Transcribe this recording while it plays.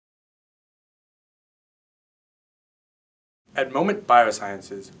At Moment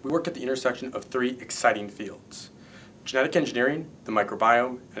Biosciences, we work at the intersection of three exciting fields: genetic engineering, the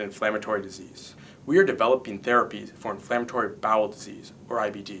microbiome, and inflammatory disease. We are developing therapies for inflammatory bowel disease, or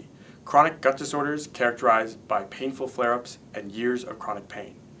IBD, chronic gut disorders characterized by painful flare-ups and years of chronic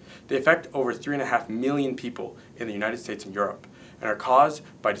pain. They affect over 3.5 million people in the United States and Europe, and are caused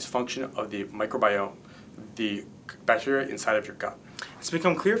by dysfunction of the microbiome, the bacteria inside of your gut. It's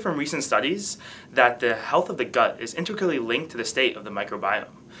become clear from recent studies that the health of the gut is intricately linked to the state of the microbiome.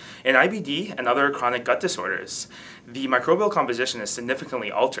 In IBD and other chronic gut disorders, the microbial composition is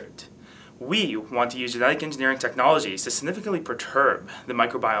significantly altered. We want to use genetic engineering technologies to significantly perturb the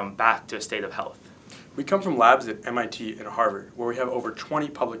microbiome back to a state of health. We come from labs at MIT and Harvard, where we have over 20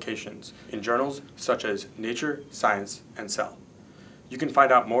 publications in journals such as Nature, Science, and Cell. You can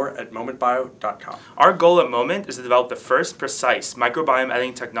find out more at momentbio.com. Our goal at Moment is to develop the first precise microbiome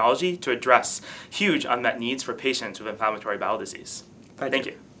editing technology to address huge unmet needs for patients with inflammatory bowel disease. Thank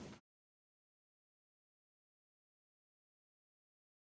you.